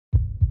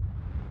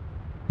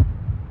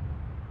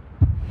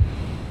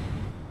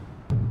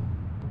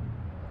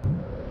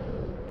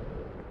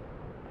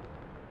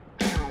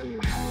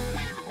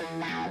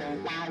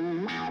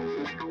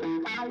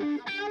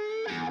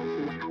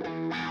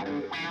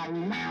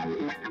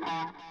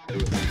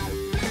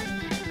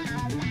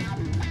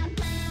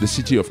The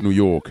city of New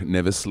York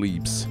never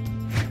sleeps.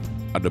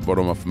 At the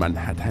bottom of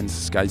Manhattan's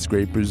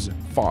skyscrapers,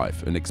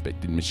 5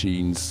 unexpected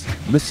machines.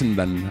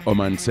 Mussenden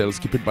Oman Sail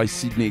skipped by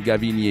Sidney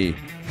Gavinier.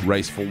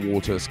 Race for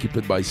Water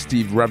skipped by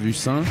Steve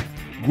Ravussin.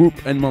 Group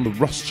Edmond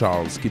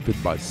Rothschild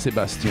skipped by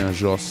Sébastien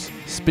Josse.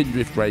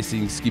 Spindrift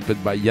Racing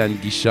skipped by Yann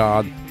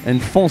Guichard. And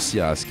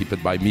Foncia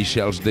skipped by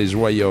Michel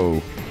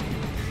Desroyaux.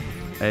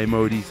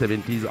 MOD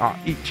 70s are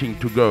itching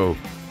to go.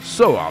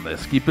 So are their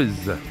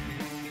skippers.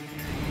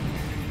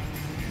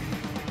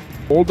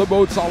 All the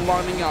boats are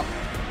lining up.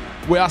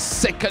 We are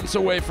seconds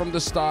away from the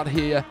start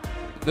here.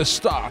 The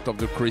start of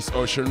the Krys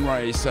Ocean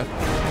Race. 5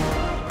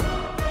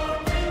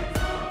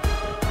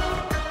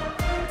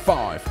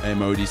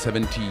 MOD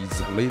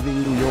 70s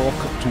leaving New York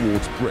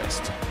towards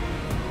Brest.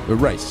 A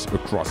race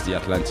across the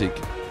Atlantic.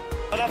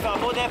 On a fait un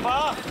beau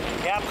départ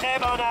et après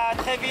on a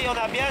très vite, on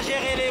a bien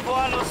géré les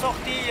voiles aux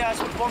sorties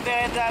sous le pont de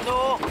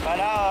Verenzano.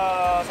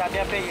 Là, ça a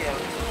bien payé.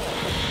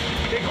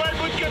 C'est quoi le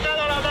bout que t'as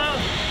dans la main?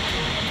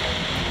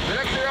 C'est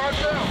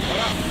l'accélérateur.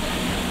 Voilà.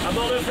 À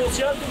bord de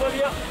Foncia, tout va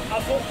bien, à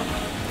fond.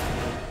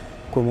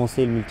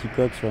 Commencer le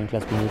multicoque sur une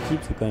classe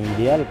monotype, c'est quand même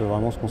idéal. On peut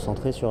vraiment se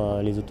concentrer sur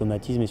les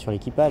automatismes et sur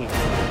l'équipage.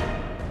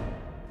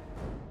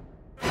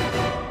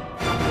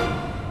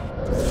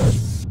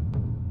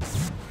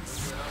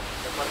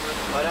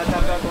 Voilà, t'as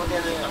fait un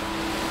conteneur.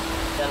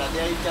 T'as la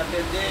dérive qui a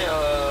pété,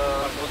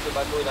 par contre le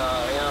bateau il a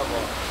rien à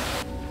voir.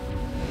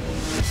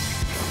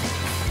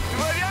 Tu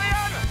vas bien,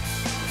 Yann?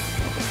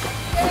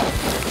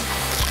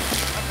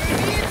 Un peu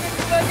vite, mais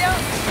tout va bien.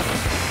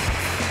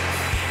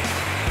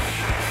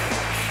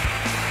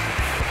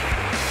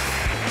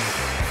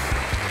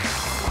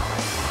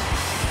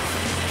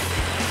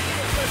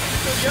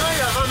 C'est bien, il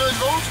y a 20 nœuds de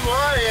vent, tu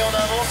vois, et on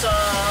avance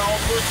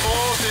entre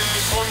 30 et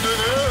 32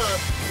 nœuds.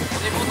 On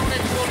est content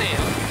d'être tourné.